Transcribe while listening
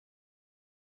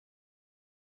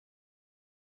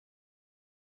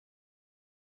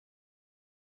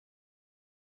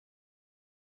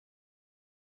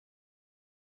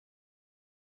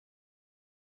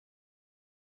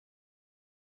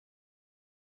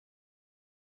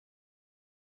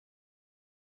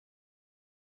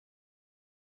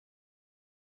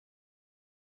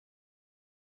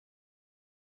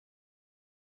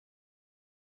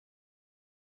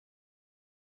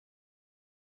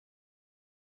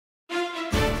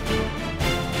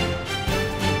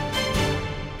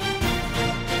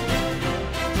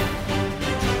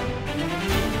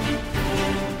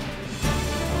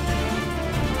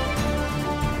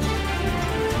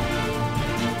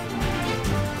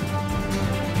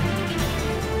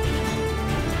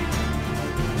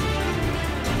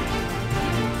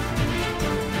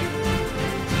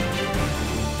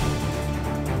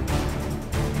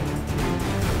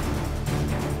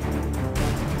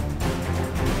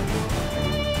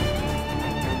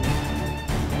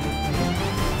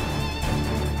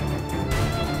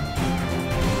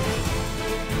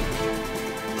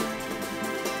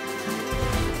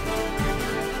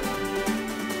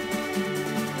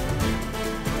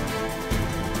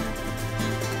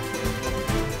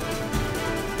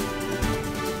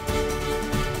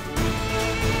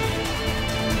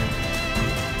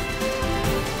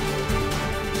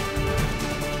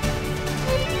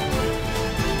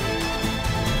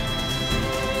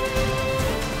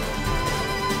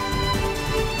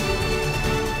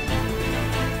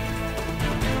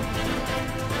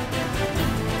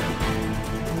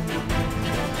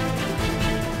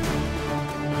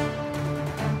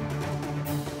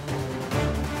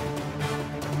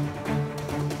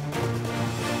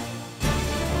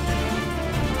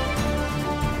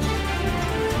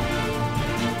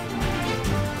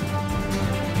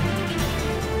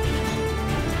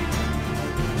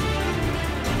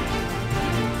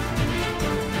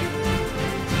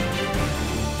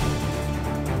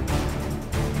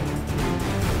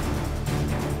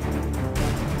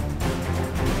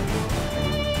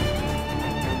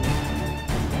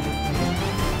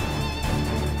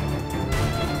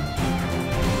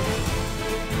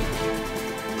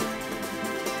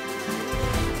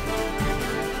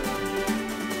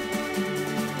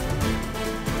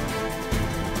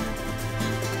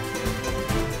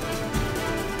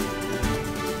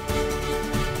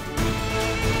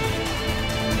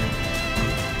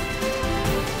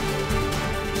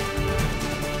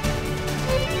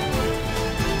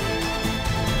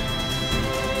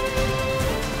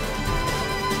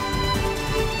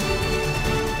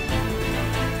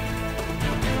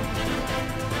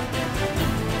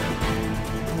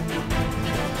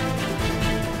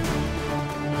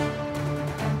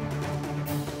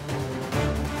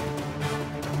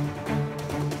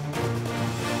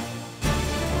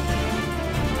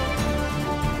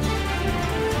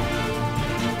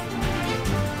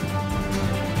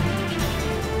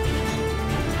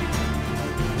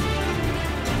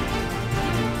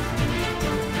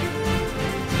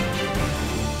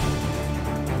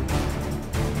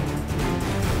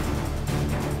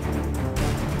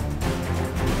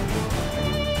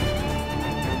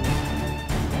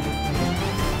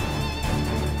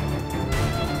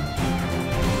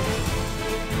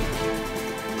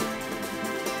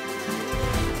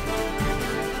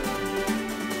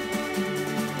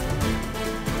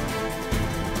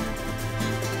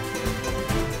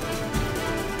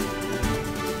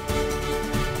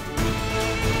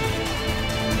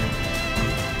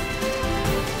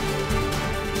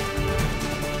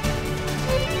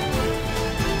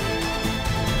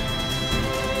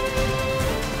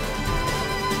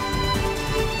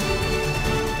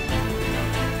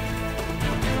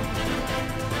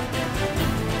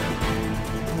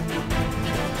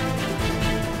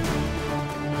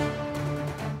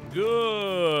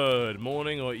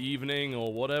evening,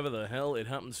 or whatever the hell it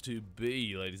happens to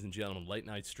be, ladies and gentlemen. Late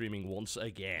night streaming once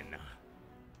again.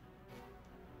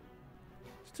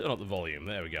 Let's turn up the volume.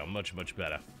 There we go. Much, much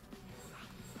better.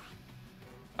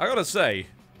 I gotta say,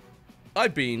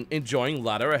 I've been enjoying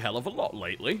ladder a hell of a lot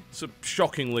lately. So,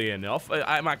 shockingly enough,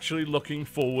 I'm actually looking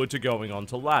forward to going on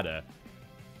to ladder.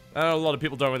 I know a lot of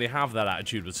people don't really have that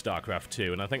attitude with Starcraft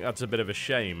 2, and I think that's a bit of a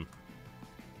shame.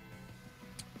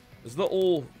 It's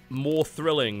little more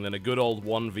thrilling than a good old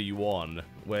 1v1,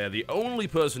 where the only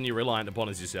person you're reliant upon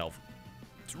is yourself.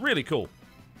 It's really cool.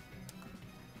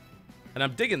 And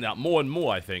I'm digging that more and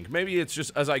more, I think. Maybe it's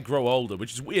just as I grow older,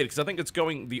 which is weird, because I think it's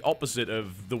going the opposite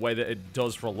of the way that it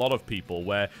does for a lot of people,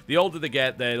 where the older they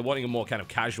get, they're wanting a more kind of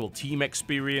casual team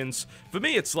experience. For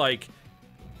me, it's like,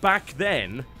 back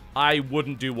then, I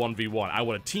wouldn't do 1v1. I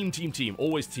want a team,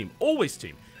 always team, always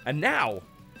team. And now,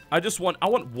 I want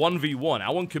 1v1. I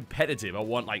want competitive. I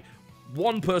want, like,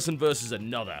 one person versus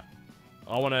another.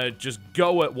 I want to just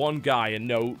go at one guy and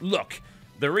know, look,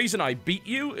 the reason I beat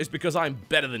you is because I'm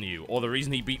better than you. Or the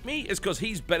reason he beat me is because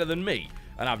he's better than me.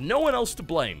 And I have no one else to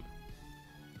blame.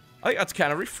 I think that's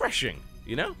kind of refreshing,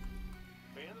 you know?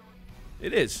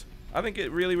 It is. I think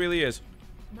it really, really is.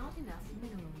 Not enough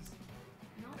minerals.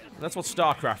 That's what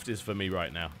Starcraft is for me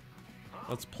right now.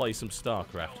 Let's play some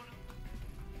Starcraft.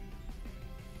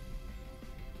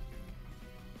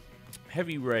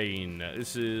 Heavy rain.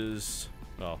 This is,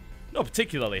 well, not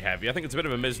particularly heavy. I think it's a bit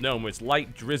of a misnomer. It's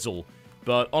light drizzle.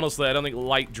 But honestly, I don't think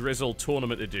light drizzle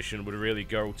tournament edition would really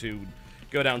go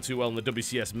down too well in the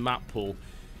WCS map pool.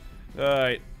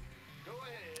 Alright.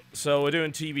 So we're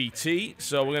doing TBT.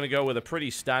 So we're going to go with a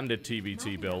pretty standard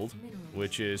TBT build,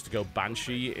 which is to go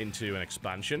Banshee into an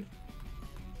expansion.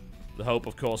 The hope,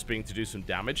 of course, being to do some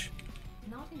damage.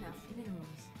 Not enough minerals.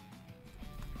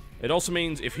 It also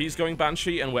means if he's going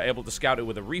Banshee and we're able to scout it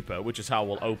with a Reaper, which is how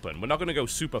we'll open. We're not going to go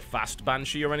super fast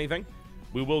Banshee or anything.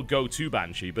 We will go to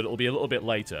Banshee, but it'll be a little bit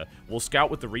later. We'll scout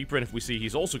with the Reaper, and if we see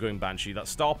he's also going Banshee, that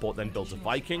starport then builds a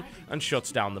Viking and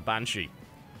shuts down the Banshee.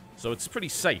 So it's pretty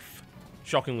safe,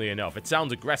 shockingly enough. It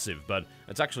sounds aggressive, but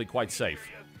it's actually quite safe.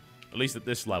 At least at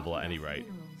this level, at any rate.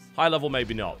 High level,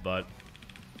 maybe not, but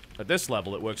at this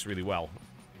level, it works really well.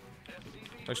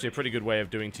 It's actually a pretty good way of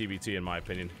doing TBT, in my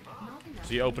opinion.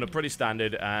 So you open a pretty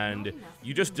standard, and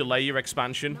you just delay your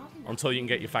expansion until you can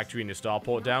get your factory and your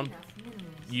starport down.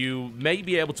 You may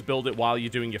be able to build it while you're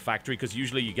doing your factory, because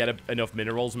usually you get enough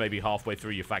minerals maybe halfway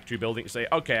through your factory building to say,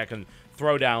 okay, I can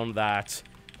throw down that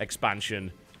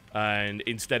expansion, and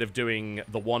instead of doing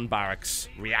the one barracks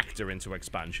reactor into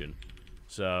expansion.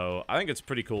 So I think it's a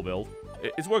pretty cool build.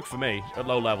 It's worked for me, at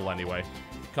low level anyway.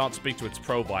 Can't speak to its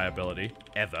pro viability,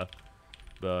 ever,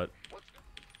 but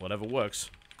whatever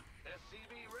works.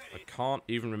 I can't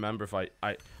even remember if I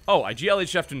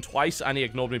GLHF'd him twice and he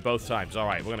ignored me both times.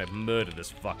 Alright, we're gonna murder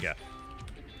this fucker.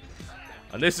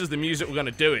 And this is the music we're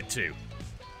gonna do it to.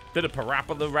 Bit of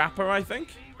Parappa the Rapper, I think?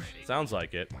 Sounds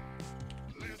like it.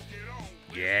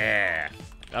 Yeah!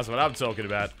 That's what I'm talking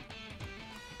about.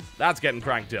 That's getting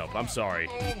cranked up, I'm sorry.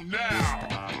 Oh,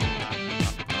 now.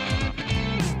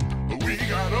 We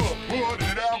gotta put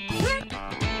it out quick.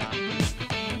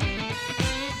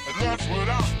 That's what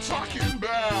I'm talking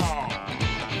about.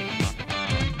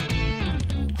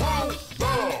 Hold the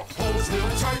hose real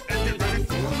tight and get ready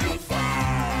for a real fight.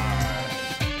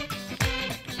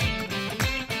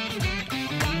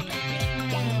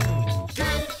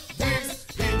 Give these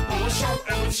people a show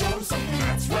and we'll show them something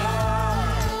that's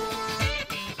right.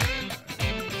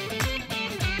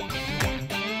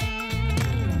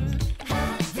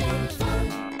 Having fun.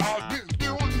 I've been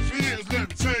doing this for years, let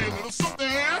me tell you a little something.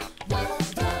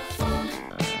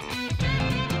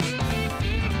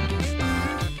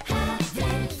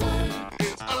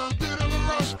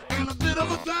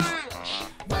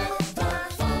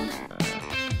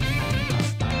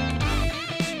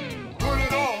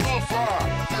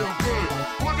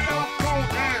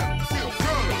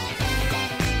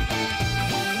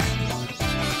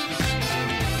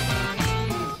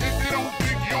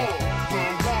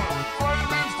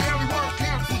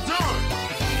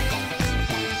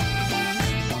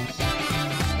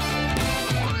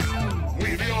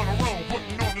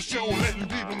 Letting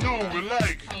people know we're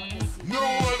like no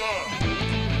other.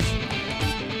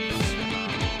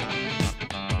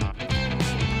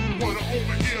 Put it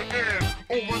over here and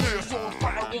over there, so the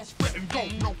fire won't spread and go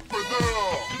no further.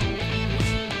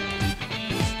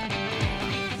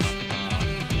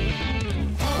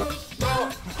 Hold the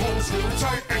hose real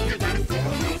tight and get ready for a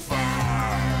real fight.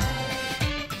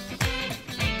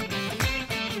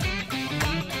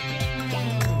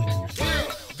 Give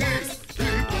these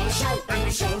people a show and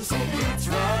we'll show them something that's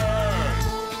right.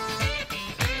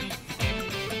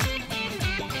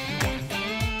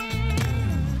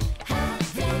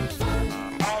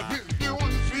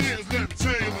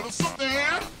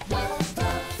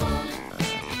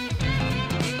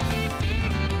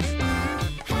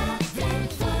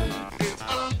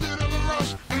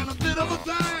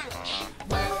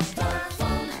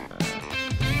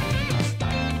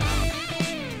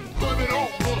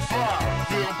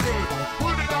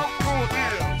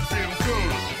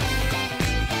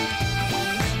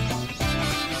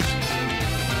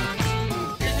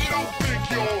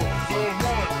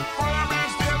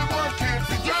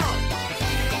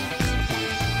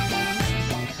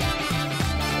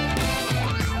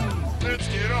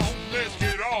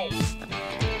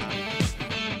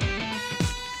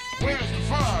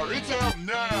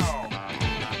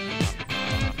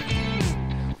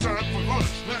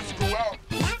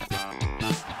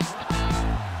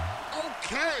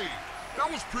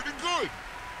 That was pretty good.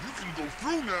 You can go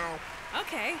through now.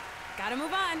 Okay, gotta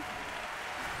move on.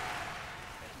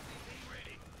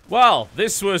 Well,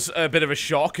 this was a bit of a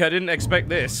shock. I didn't expect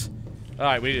this.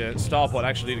 Alright, we need a starport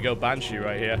actually to go Banshee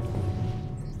right here.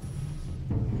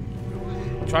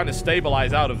 I'm trying to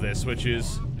stabilize out of this, which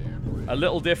is a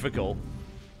little difficult.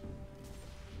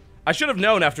 I should have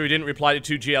known after he didn't reply to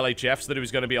 2 GLHFs that he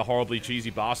was going to be a horribly cheesy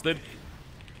bastard.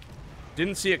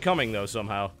 Didn't see it coming, though,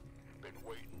 somehow.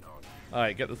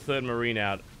 Alright, get the 3rd Marine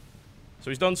out. So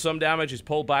he's done some damage, he's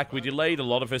pulled back. We delayed a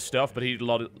lot of his stuff, but he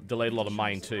delayed a lot of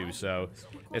mine, too. So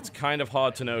it's kind of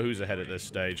hard to know who's ahead at this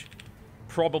stage.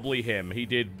 Probably him. He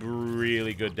did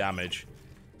really good damage.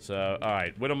 So,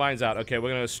 alright, Widowmine's out. Okay, we're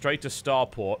going to go straight to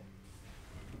Starport.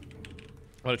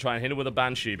 I'm going to try and hit him with a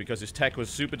Banshee because his tech was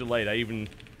super delayed. I even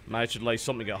managed to delay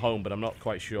something at home, but I'm not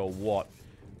quite sure what.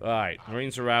 Alright,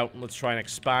 Marines are out. Let's try and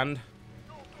expand.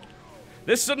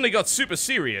 This suddenly got super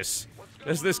serious.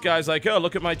 As this guy's like, oh,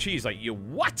 look at my cheese. Like, you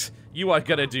what? You are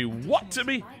gonna do what to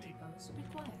me?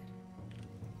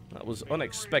 That was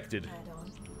unexpected.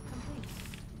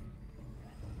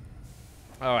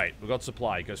 Alright, we got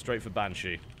supply. Go straight for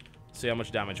Banshee. See how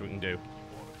much damage we can do.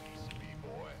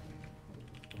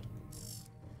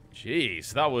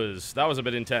 Jeez, that was a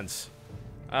bit intense.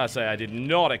 I say I did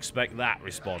not expect that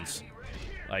response.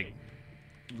 Like,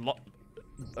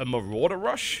 a Marauder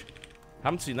rush?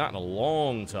 Haven't seen that in a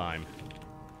long time.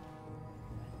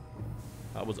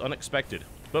 That was unexpected,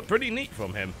 but pretty neat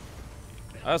from him.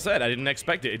 As I said, I didn't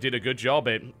expect it. It did a good job.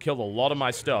 It killed a lot of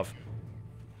my stuff.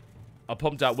 I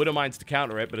pumped out Widowmines to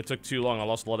counter it, but it took too long. I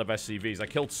lost a lot of SCVs. I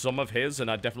killed some of his,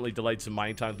 and I definitely delayed some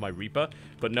mining time with my Reaper,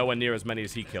 but nowhere near as many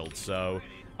as he killed, so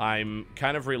I'm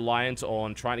kind of reliant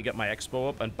on trying to get my Expo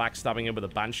up and backstabbing him with a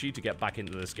Banshee to get back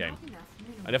into this game.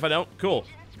 And if I don't, cool.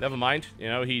 Never mind. You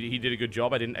know, he did a good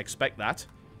job. I didn't expect that.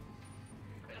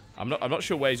 I'm not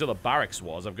sure where his other barracks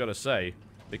was, I've got to say,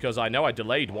 because I know I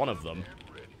delayed one of them,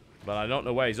 but I don't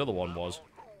know where his other one was.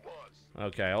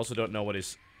 Okay, I also don't know what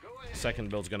his second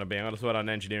build's going to be. I'm going to throw it on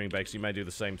engineering bay, because he may do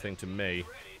the same thing to me.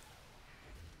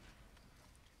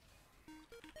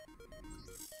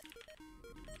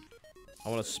 I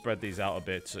want to spread these out a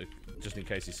bit, just in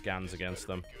case he scans against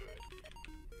them.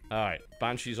 Alright,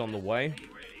 Banshee's on the way.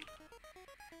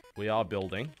 We are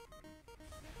building.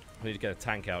 We need to get a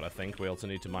tank out, I think. We also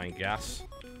need to mine gas.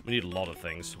 We need a lot of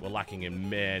things. We're lacking in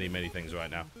many, many things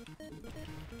right now.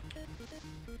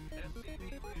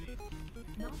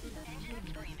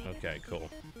 Okay,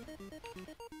 cool.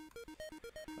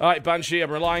 Alright, Banshee, I'm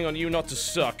relying on you not to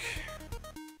suck.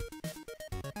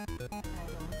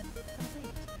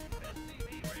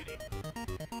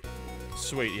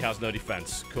 Sweet, he has no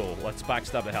defense. Cool, let's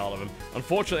backstab the hell out of him.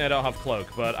 Unfortunately, I don't have cloak,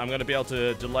 but I'm going to be able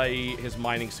to delay his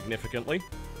mining significantly.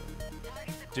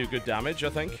 Do good damage, I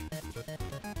think.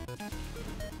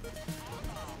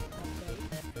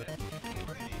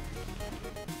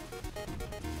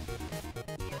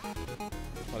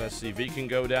 What SCV can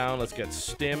go down. Let's get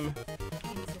Stim.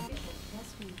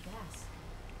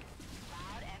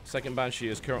 Second Banshee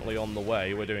is currently on the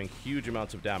way. We're doing huge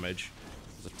amounts of damage.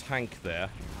 There's a tank there.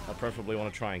 I preferably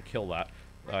want to try and kill that.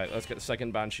 Alright, let's get the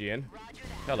second Banshee in.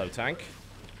 Hello, tank.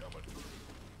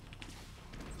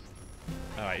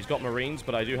 Alright, he's got Marines,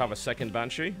 but I do have a second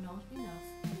Banshee.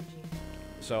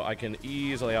 So I can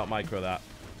easily out-micro that.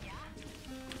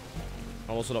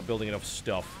 I'm also not building enough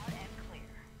stuff.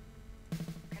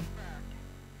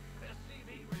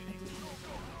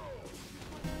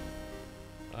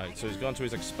 Alright, so he's gone to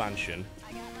his expansion.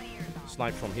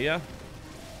 Snipe from here.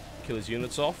 Kill his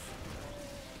units off.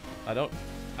 I don't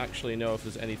actually know if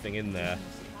there's anything in there.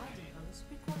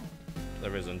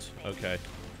 There isn't. Okay.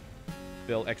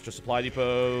 Build extra supply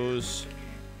depots.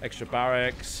 Extra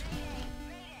barracks.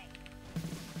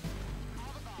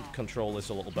 Control this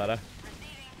a little better.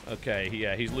 Okay,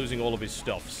 yeah, he's losing all of his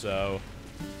stuff, so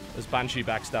this Banshee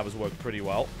backstabbers work pretty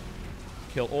well.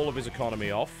 Kill all of his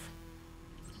economy off.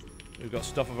 We've got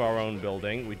stuff of our own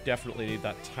building. We definitely need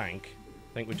that tank.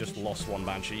 I think we just lost one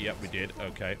Banshee. Yep, we did.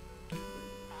 Okay.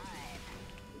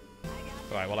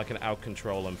 Alright, well, I can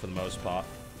out-control him for the most part.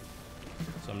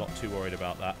 So I'm not too worried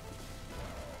about that.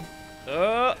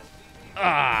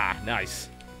 Nice.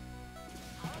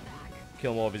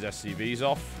 Kill more of his SCVs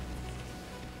off.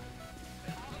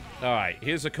 Alright,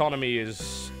 his economy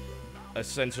is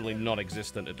essentially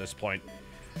non-existent at this point.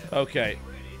 Okay.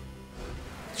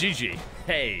 GG.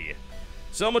 Hey.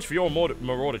 So much for your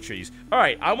Marauder cheese.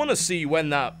 Alright, I want to see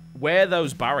where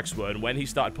those barracks were and when he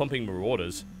started pumping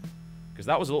Marauders. Because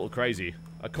that was a little crazy.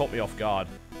 That caught me off guard.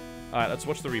 Alright, let's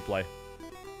watch the replay.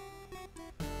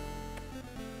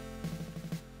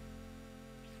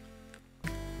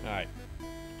 Alright.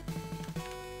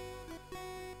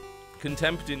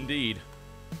 Contempt indeed.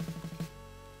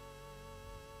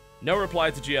 No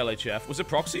reply to GLHF. Was it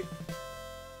Proxy?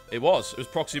 It was. It was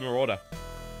Proxy Marauder.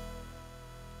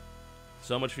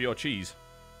 So much for your cheese.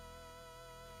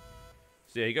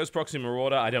 So yeah, he goes Proxy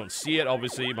Marauder. I don't see it,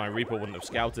 obviously. My Reaper wouldn't have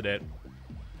scouted it.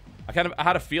 I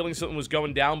had a feeling something was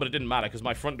going down, but it didn't matter, because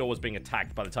my front door was being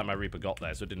attacked by the time my Reaper got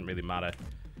there, so it didn't really matter.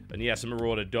 And yes, a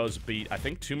Marauder does beat, I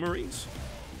think, 2 Marines?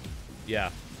 Yeah.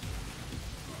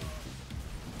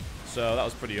 So that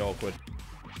was pretty awkward.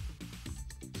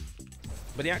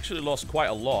 But he actually lost quite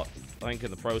a lot, I think,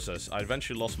 in the process. I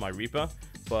eventually lost my Reaper,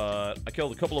 but I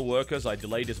killed a couple of workers. I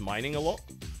delayed his mining a lot.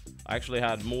 I actually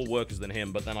had more workers than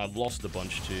him, but then I lost a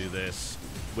bunch to this,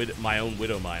 with my own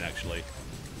Widow Mine, actually.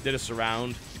 Did a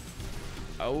surround.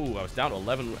 Oh, I was down to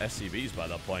 11 SCVs by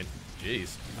that point.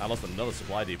 Jeez. I lost another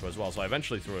supply depot as well, so I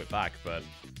eventually threw it back, but...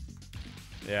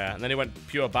 yeah, and then he went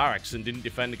pure barracks and didn't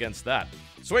defend against that.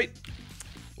 Sweet!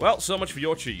 Well, so much for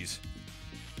your cheese.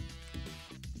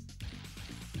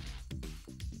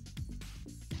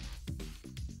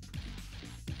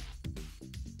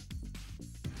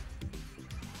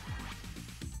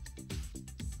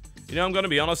 You know, I'm gonna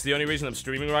be honest, the only reason I'm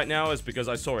streaming right now is because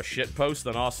I saw a shit post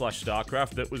on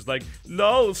r/Starcraft that was like,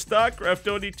 lol, Starcraft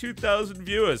only 2,000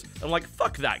 viewers. I'm like,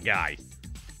 fuck that guy.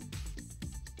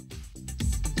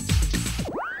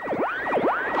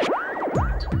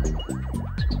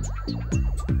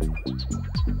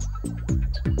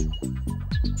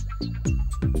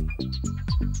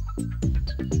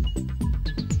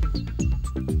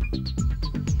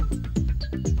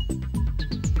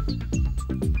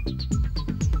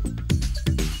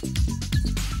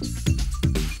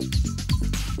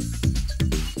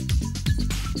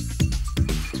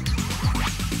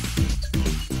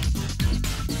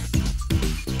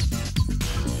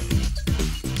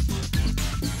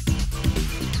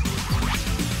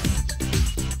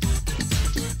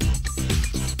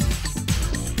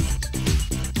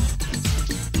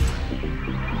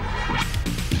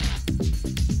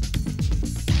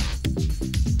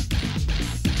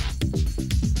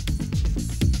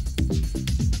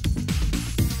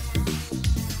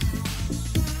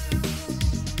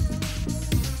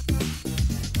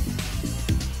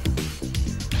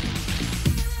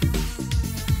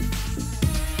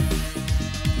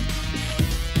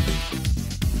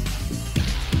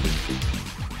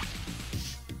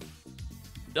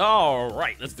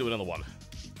 Alright, let's do another one.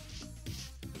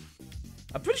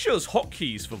 I'm pretty sure there's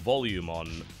hotkeys for volume on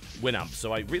Winamp,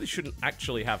 so I really shouldn't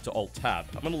actually have to Alt-Tab.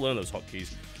 I'm going to learn those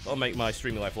hotkeys. That'll make my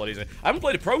streaming life a lot easier. I haven't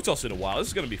played a Protoss in a while. This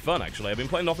is going to be fun, actually. I've been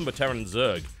playing nothing but Terran and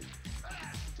Zerg.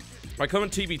 My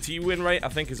current TVT win rate, I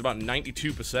think, is about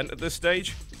 92% at this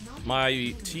stage. My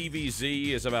TVZ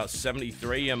is about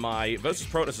 73, and my versus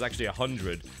Protoss is actually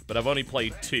 100, but I've only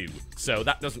played 2, so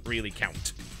that doesn't really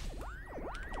count.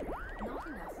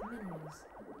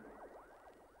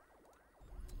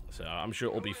 So I'm sure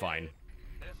it'll be fine.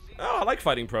 Oh, I like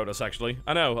fighting Protoss, actually.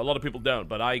 I know, a lot of people don't,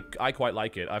 but I quite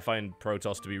like it. I find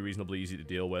Protoss to be reasonably easy to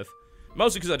deal with.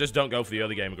 Mostly because I just don't go for the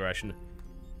early game aggression.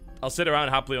 I'll sit around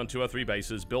happily on 2 or 3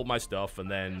 bases, build my stuff,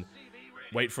 and then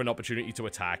wait for an opportunity to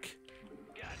attack.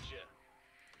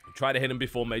 Try to hit him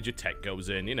before major tech goes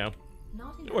in, you know.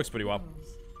 It works pretty well.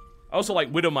 I also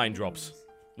like Widow Mine drops,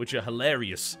 which are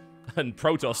hilarious, and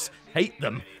Protoss hate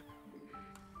them.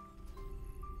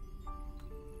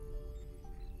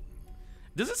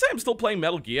 Does it say I'm still playing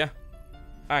Metal Gear?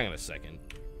 Hang on a second.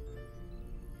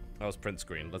 That was print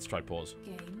screen. Let's try pause.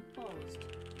 Game paused.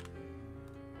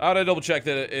 I gotta double check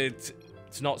that it's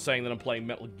not saying that I'm playing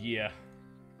Metal Gear.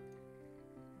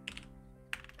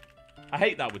 I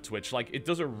hate that with Twitch. Like, it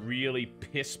does a really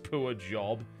piss-poor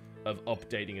job of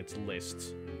updating its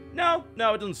lists. No, it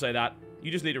doesn't say that.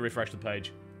 You just need to refresh the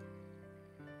page.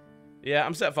 Yeah,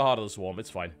 I'm set for Heart of the Swarm. It's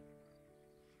fine.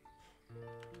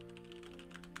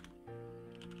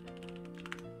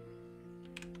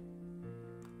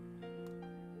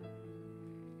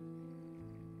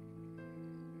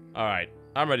 Alright,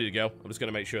 I'm ready to go. I'm just going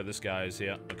to make sure this guy is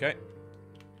here. Okay.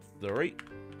 3,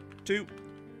 2,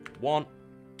 1.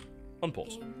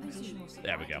 Unpause.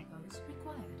 There we go.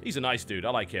 He's a nice dude. I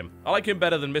like him. I like him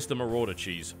better than Mr. Marauder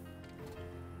Cheese.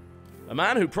 A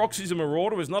man who proxies a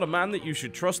Marauder is not a man that you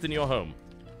should trust in your home.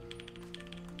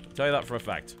 I'll tell you that for a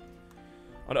fact.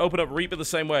 I'm going to open up Reaper the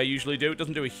same way I usually do. It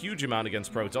doesn't do a huge amount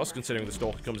against Protoss, considering the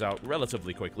Stalker comes out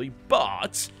relatively quickly,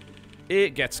 but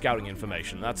it gets scouting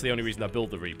information. That's the only reason I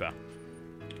build the Reaper.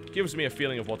 Gives me a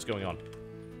feeling of what's going on.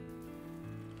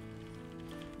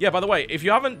 Yeah, by the way, if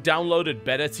you haven't downloaded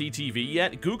Better TTV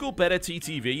yet, Google Better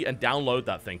TTV and download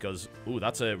that thing, because, ooh,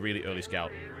 that's a really early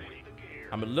scout.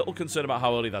 I'm a little concerned about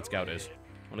how early that scout is.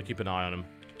 I want to keep an eye on him.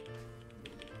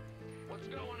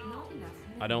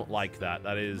 I don't like that.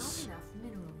 That is... Not enough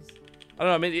minerals. I don't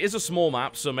know, I mean, it is a small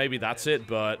map, so maybe that's it,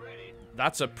 but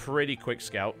that's a pretty quick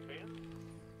scout.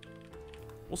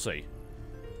 We'll see.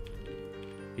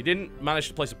 He didn't manage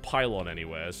to place a pylon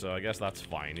anywhere, so I guess that's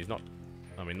fine. He's not...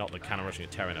 I mean, not that cannon rushing a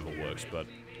Terra never works, but...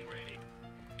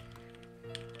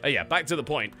 yeah, back to the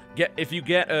point. If you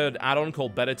get an add-on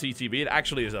called Better TTB, it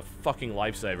actually is a fucking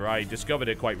lifesaver. I discovered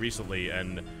it quite recently,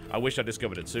 and I wish I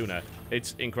discovered it sooner.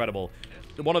 It's incredible.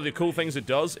 One of the cool things it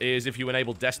does is if you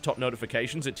enable desktop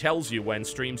notifications, it tells you when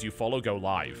streams you follow go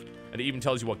live. And it even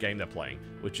tells you what game they're playing,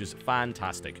 which is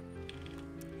fantastic.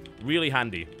 Really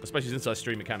handy, especially since I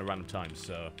stream at kind of random times,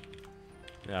 so...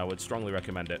 yeah, I would strongly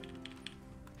recommend it.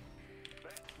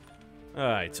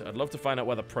 Alright, I'd love to find out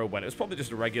where the probe went. It was probably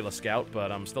just a regular scout,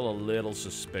 but I'm still a little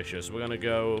suspicious. We're gonna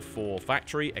go for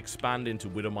factory, expand into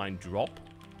Widowmine drop,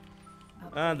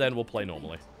 and then we'll play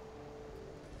normally.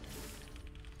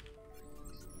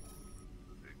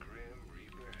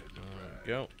 There we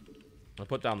go. I'll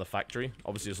put down the factory.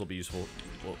 Obviously, this will be useful.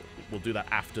 We'll do that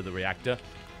after the reactor.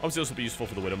 Obviously, this will be useful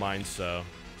for the Widowmine, so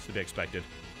it's to be expected.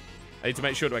 I need to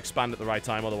make sure to expand at the right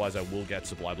time, otherwise I will get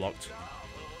supply blocked.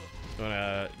 I'm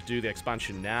gonna do the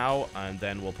expansion now, and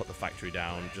then we'll put the factory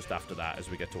down just after that as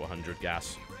we get to 100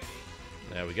 gas.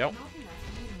 There we go. Not enough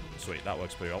minerals. Sweet, that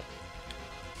works pretty well.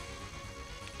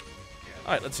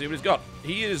 Alright, let's see what he's got.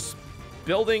 He is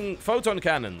building photon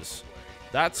cannons.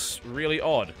 That's really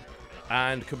odd.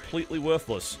 And completely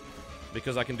worthless.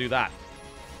 Because I can do that.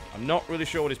 I'm not really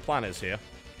sure what his plan is here.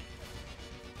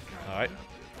 Alright.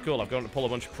 Cool, I've got to pull a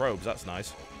bunch of probes. That's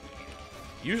nice.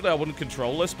 Usually I wouldn't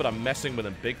control this, but I'm messing with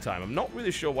him big time. I'm not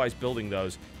really sure why he's building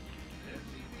those.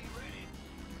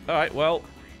 Alright, well...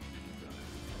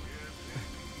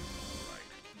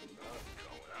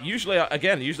 usually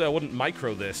I wouldn't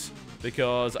micro this,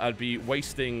 because I'd be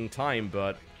wasting time,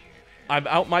 but... I'm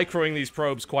out-microing these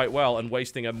probes quite well and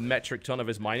wasting a metric ton of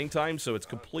his mining time, so it's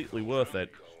completely worth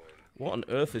it. What on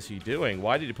earth is he doing?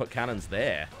 Why did he put cannons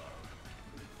there?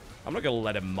 I'm not gonna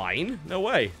let him mine. No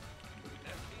way.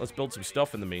 Let's build some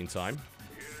stuff in the meantime.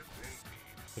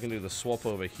 We can do the swap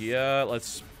over here.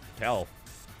 Let's... hell.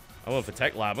 I went for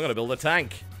Tech Lab. I'm gonna build a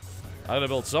tank. I'm gonna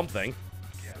build something.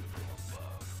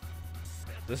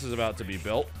 This is about to be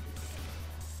built.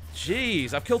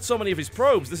 Jeez, I've killed so many of his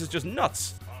probes. This is just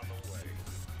nuts.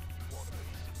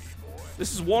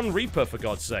 This is one Reaper, for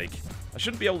God's sake. I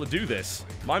shouldn't be able to do this.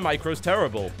 My micro's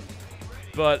terrible.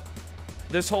 But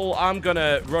this whole I'm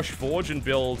gonna rush Forge and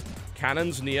build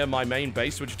cannons near my main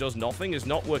base, which does nothing, is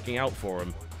not working out for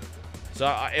him. So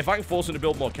if I can force him to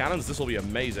build more cannons, this will be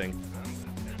amazing.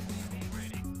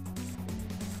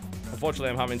 Unfortunately,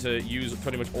 I'm having to use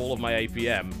pretty much all of my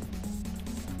APM,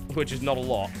 which is not a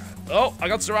lot. Oh, I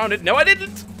got surrounded. No, I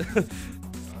didn't!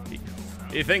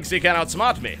 He thinks he can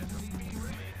outsmart me.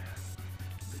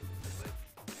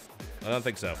 I don't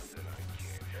think so.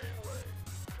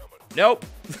 Nope.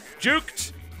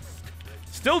 Juked.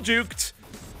 Still juked.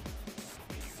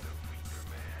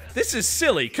 This is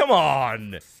silly. Come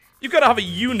on. You've got to have a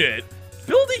unit.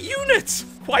 Build a unit.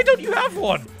 Why don't you have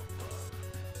one?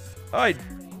 Alright.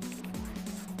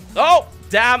 Oh,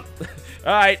 damn.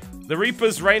 Alright. The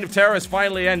Reaper's reign of terror has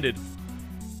finally ended.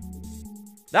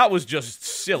 That was just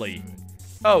silly.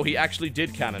 Oh, he actually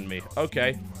did cannon me.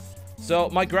 Okay. So,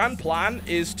 my grand plan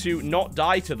is to not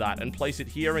die to that and place it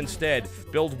here instead.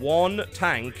 Build one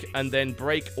tank and then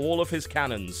break all of his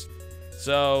cannons.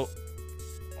 So,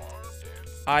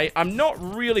 I'm not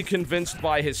really convinced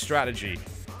by his strategy.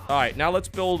 Alright, now let's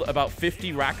build about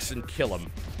 50 racks and kill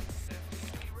him.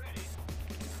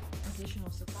 Additional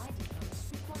supply depots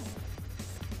required.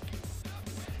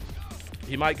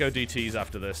 He might go DTs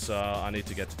after this, so I need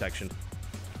to get detection.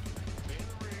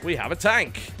 We have a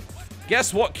tank!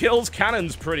 Guess what kills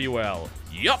cannons pretty well?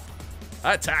 Yup!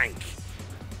 A tank!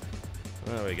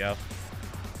 There we go.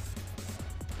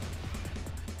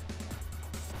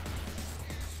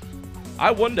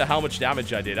 I wonder how much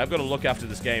damage I did. I've got to look after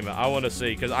this game. I want to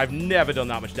see, because I've never done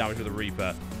that much damage with a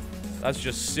Reaper. That's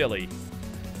just silly.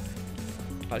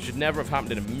 That should never have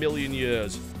happened in a million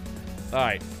years.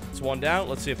 Alright, it's one down.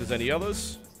 Let's see if there's any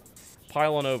others.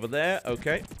 Pylon over there.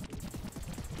 Okay.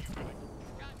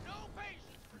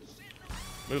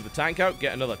 Move the tank out,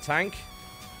 get another tank.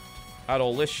 Add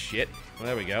all this shit.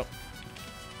 There we go.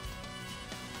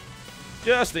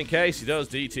 Just in case he does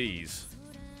DTs.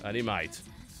 And he might.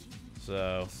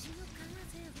 So.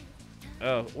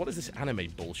 Oh, what is this anime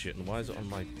bullshit and why is it on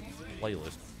my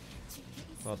playlist?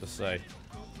 Hard to say.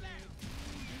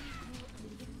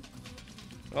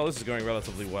 Well, this is going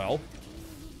relatively well.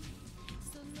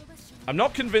 I'm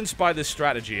not convinced by this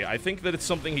strategy. I think that it's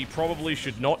something he probably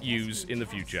should not use in the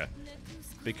future.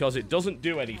 because it doesn't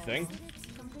do anything.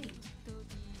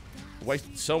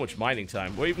 Wasted so much mining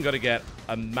time. We're even going to get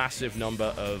a massive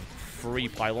number of free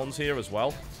pylons here as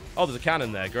well. Oh, there's a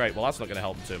cannon there. Great. Well, that's not going to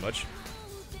help them too much.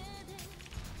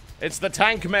 It's the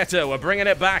tank meta. We're bringing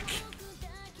it back.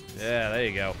 Yeah, there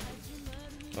you go.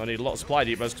 I need a lot of supply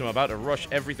depots because I'm about to rush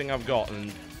everything I've got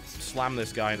and slam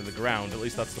this guy into the ground. At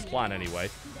least that's the plan anyway.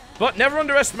 But never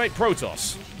underestimate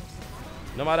Protoss.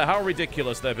 No matter how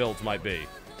ridiculous their builds might be.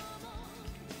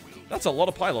 That's a lot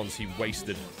of pylons he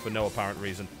wasted for no apparent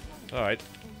reason. Alright.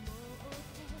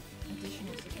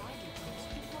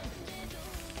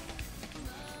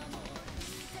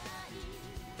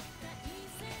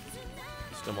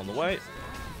 Still on the way.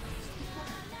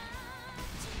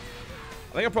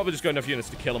 I think I've probably just got enough units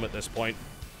to kill him at this point.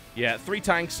 Yeah, 3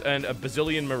 tanks and a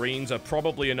bazillion marines are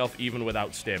probably enough even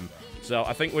without stim. So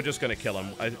I think we're just going to kill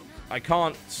him. I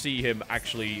can't see him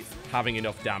actually having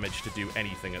enough damage to do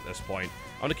anything at this point.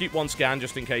 I'm going to keep 1 scan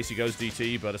just in case he goes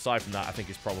DT, but aside from that, I think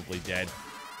he's probably dead.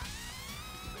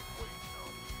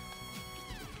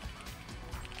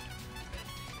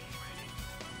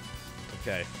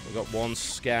 Okay, we've got 1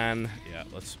 scan. Yeah,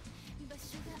 let's...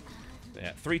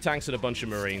 Yeah, 3 tanks and a bunch of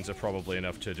marines are probably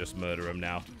enough to just murder him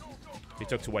now. He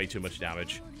took way too much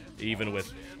damage, even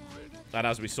with... And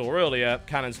as we saw earlier,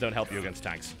 cannons don't help you against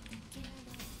tanks.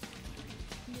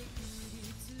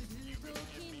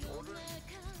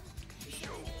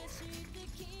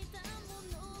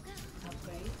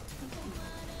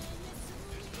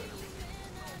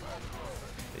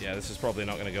 Yeah, this is probably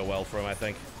not going to go well for him, I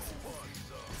think.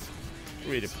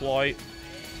 Redeploy.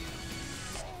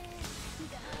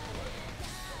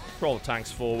 Roll the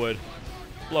tanks forward.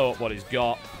 Blow up what he's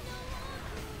got.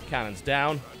 Cannons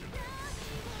down.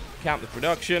 Count the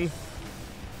production.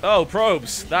 Oh,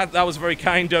 probes. That was a very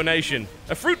kind donation.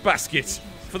 A fruit basket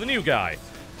for the new guy.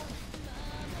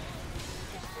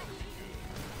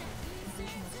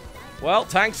 Well,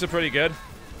 tanks are pretty good.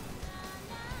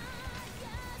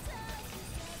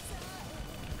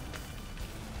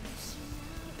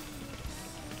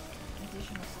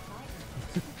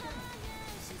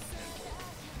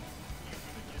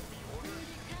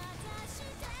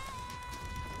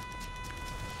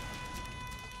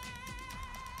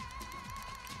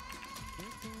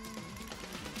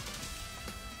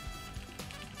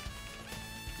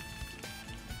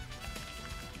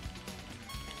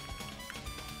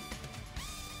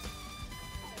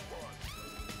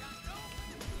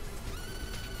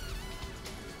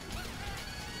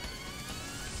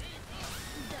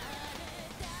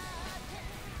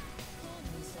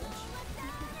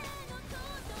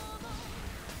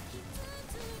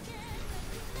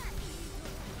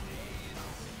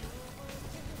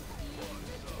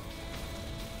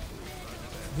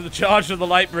 The charge of the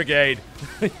Light Brigade.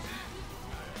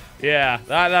 Yeah,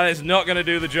 that is not going to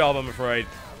do the job, I'm afraid.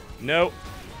 Nope.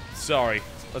 Sorry.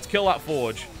 Let's kill that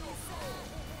forge.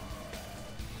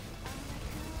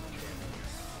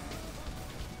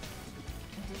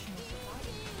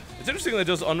 It's interesting that it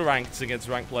does unranked against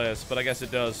ranked players, but I guess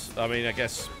it does. I mean, I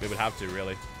guess we would have to,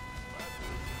 really.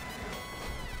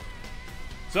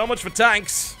 So much for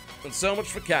tanks, and so much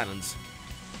for cannons.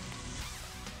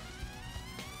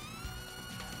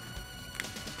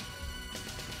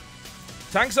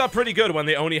 Tanks are pretty good when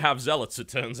they only have zealots, it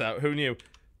turns out. Who knew?